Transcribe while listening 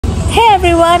Hey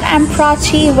everyone, I'm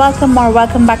Prachi.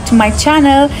 Welcome back to my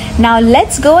channel. Now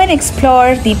let's go and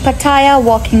explore the Pattaya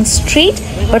walking street.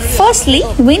 But firstly,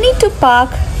 we need to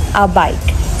park our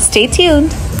bike. Stay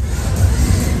tuned.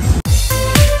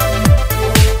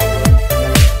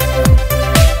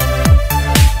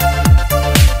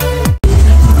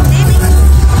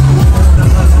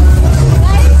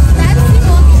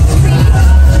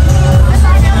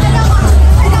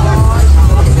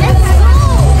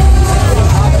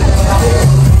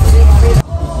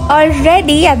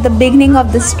 Already at the beginning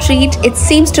of the street, it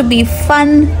seems to be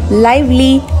fun,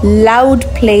 lively, loud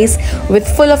place with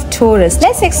full of tourists.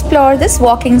 Let's explore this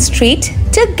walking street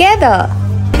together.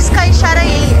 इसका इशारा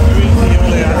यही है।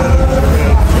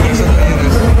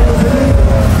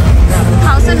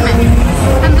 1000 में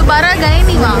हम दोबारा गए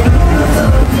नहीं वहाँ।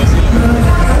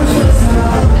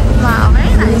 वाह,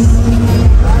 very nice.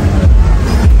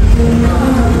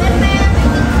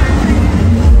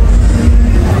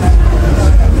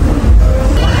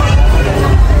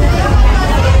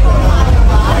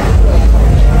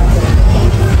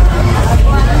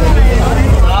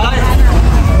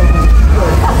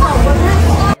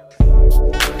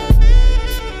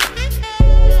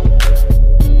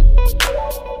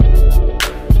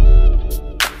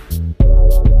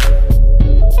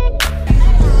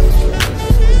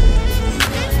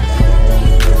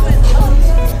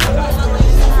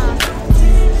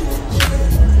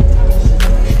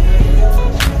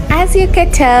 As you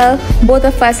can tell, both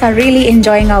of us are really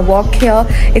enjoying our walk here.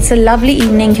 It's a lovely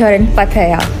evening here in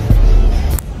Pattaya.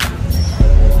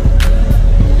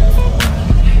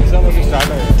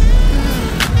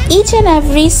 Each and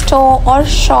every store or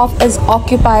shop is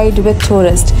occupied with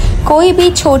tourists. कोई भी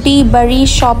छोटी बड़ी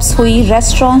shops हुई,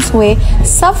 restaurants हुए,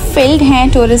 सब field हैं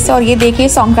tourist से। और ये देखिए,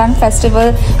 संक्रांत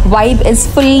festival vibe is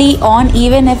fully on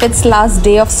even if it's last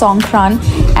day of Sankrant.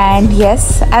 And yes,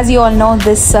 as you all know,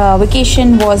 this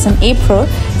vacation was in April,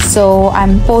 so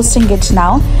I'm posting it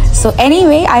now. So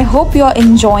anyway, I hope you're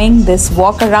enjoying this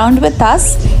walk around with us,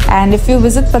 and if you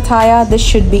visit Pattaya, this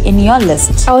should be in your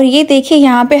list. और ये देखिए,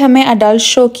 यहाँ पे हमें adult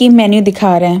show की menu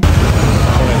दिखा रहे हैं.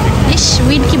 इश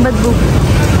वीड की बदबू.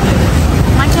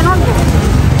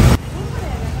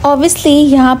 Obviously,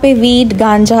 यहाँ पे weed,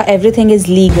 ganja, everything is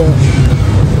legal.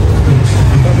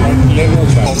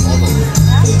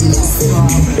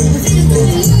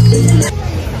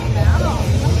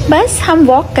 बस हम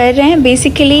वॉक कर रहे हैं.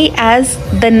 Basically as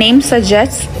the name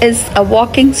suggest is a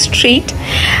walking street.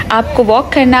 आपको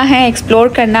वॉक करना है, एक्सप्लोर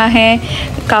करना है.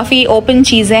 काफ़ी ओपन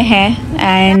चीज़ें हैं.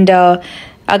 एंड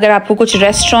अगर आपको कुछ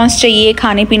रेस्टोरेंट्स चाहिए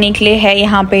खाने पीने के लिए है,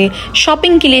 यहाँ पे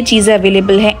शॉपिंग के लिए चीज़ें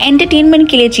अवेलेबल है, एंटरटेनमेंट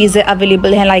के लिए चीज़ें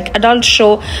अवेलेबल हैं, लाइक अडल्ट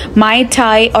शो, माई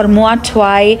थाई और मुआ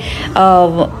थाई,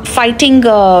 फाइटिंग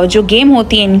जो गेम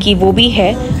होती है इनकी, वो भी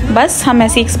है. बस हम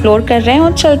ऐसे एक्सप्लोर कर रहे हैं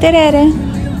और चलते रह रहे हैं.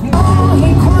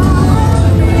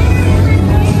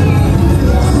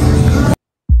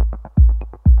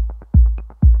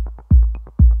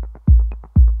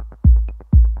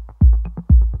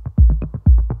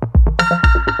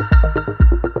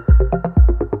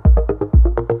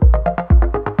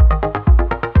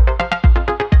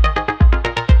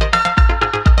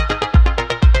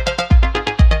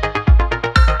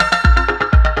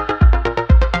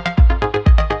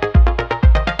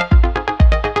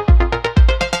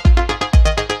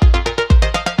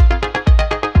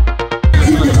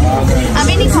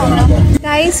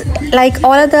 Guys, like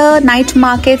all other night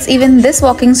markets, even this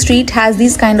walking street has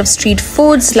these kind of street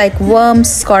foods like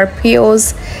worms,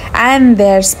 scorpions, and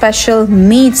their special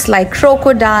meats like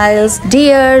crocodiles,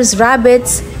 deers,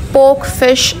 rabbits, pork,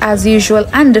 fish as usual,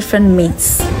 and different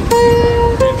meats.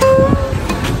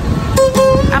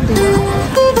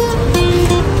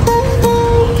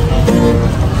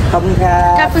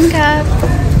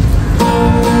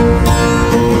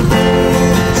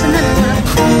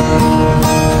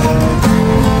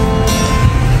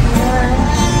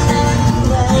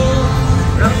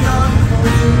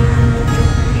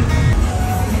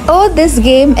 Oh, this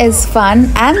game is fun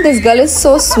and this girl is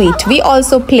so sweet. We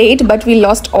also played, but we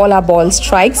lost all our ball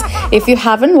strikes. If you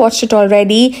haven't watched it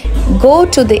already, go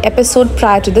to the episode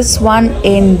prior to this one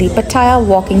in the Pattaya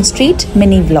walking street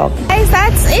mini vlog. Guys,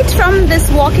 that's it from this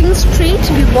walking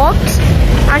street. We walked.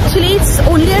 Actually, it's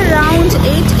only around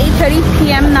 8:30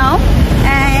 p.m. now,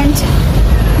 and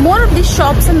more of the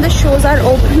shops and the shows are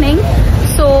opening.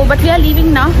 So, but we are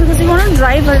leaving now because we want to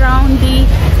drive around the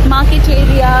market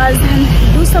areas and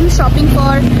do some shopping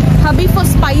for hubby for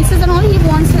spices and all he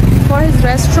wants for his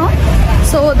restaurant.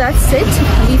 So that's it.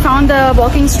 We found the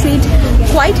walking street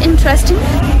quite interesting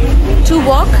to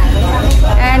walk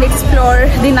and explore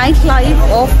the nightlife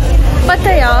of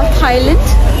Pattaya, Thailand.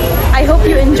 I hope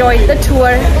you enjoyed the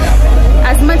tour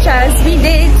as much as we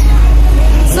did.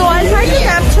 So I'll try to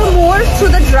capture more through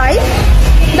the drive.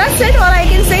 That's it. All I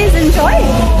can say is enjoy.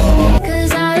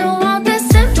 Cause I don't want the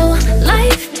simple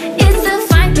life. It's the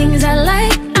fine things I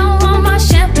like. I want my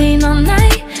champagne all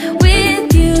night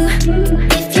with you.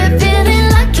 If you're feeling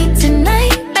lucky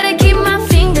tonight, better keep my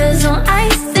fingers on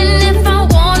ice. And if I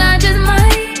want, I just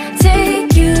might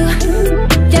take you.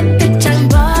 Yeah, bitch, I'm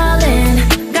ballin'.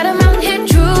 Got 'em out here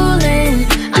drooling.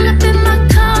 All up in my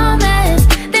comments.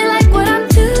 They like what I'm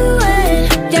doing.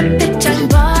 Yeah, bitch, I'm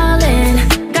ballin'.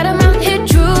 Got 'em out here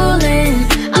drooling.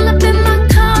 All up in my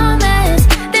comments.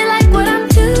 They like what I'm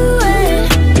doing.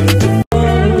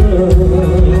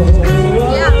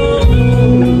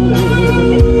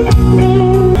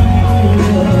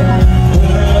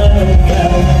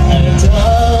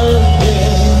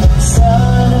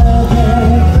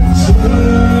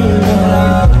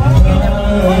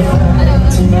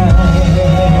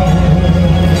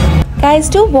 Guys,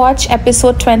 do watch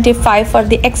episode 25 for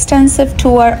the extensive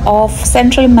tour of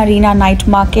Central Marina Night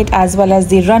Market as well as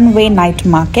the Runway Night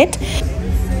Market.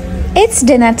 It's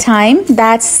dinner time.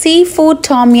 That's seafood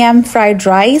tom yum fried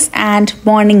rice and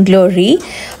morning glory.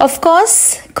 Of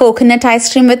course, coconut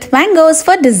ice cream with mangoes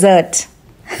for dessert.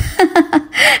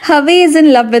 Harvey is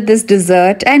in love with this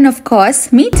dessert, and of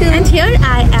course, me too. And here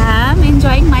I am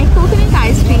enjoying my coconut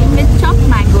ice cream with chopped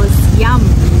mangoes. Yum.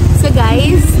 So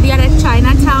guys, we are at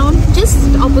Chinatown, just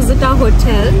opposite our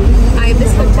hotel,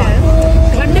 Ibis Hotel.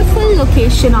 Wonderful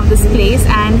location of this place,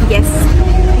 and yes,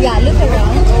 yeah, look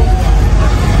around.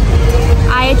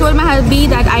 I told my hubby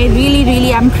that I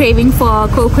really am craving for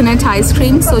coconut ice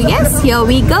cream. So yes, here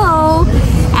we go.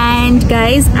 And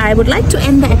guys, I would like to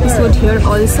end the episode here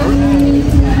also.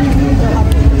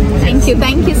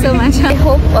 Thank you so much. I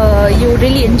hope you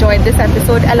really enjoyed this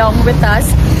episode along with us.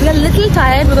 We are a little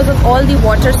tired because of all the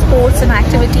water sports and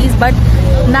activities, but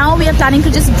now we are planning to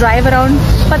just drive around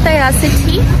Pattaya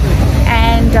city.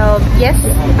 And yes,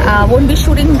 won't be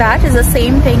shooting that. It's the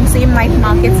same thing, same night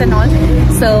markets and all.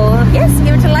 So yes,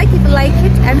 give it a like if you like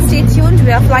it, and stay tuned.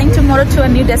 We are flying tomorrow to a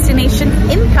new destination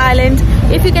in Thailand.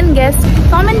 If you can guess,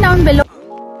 comment down below.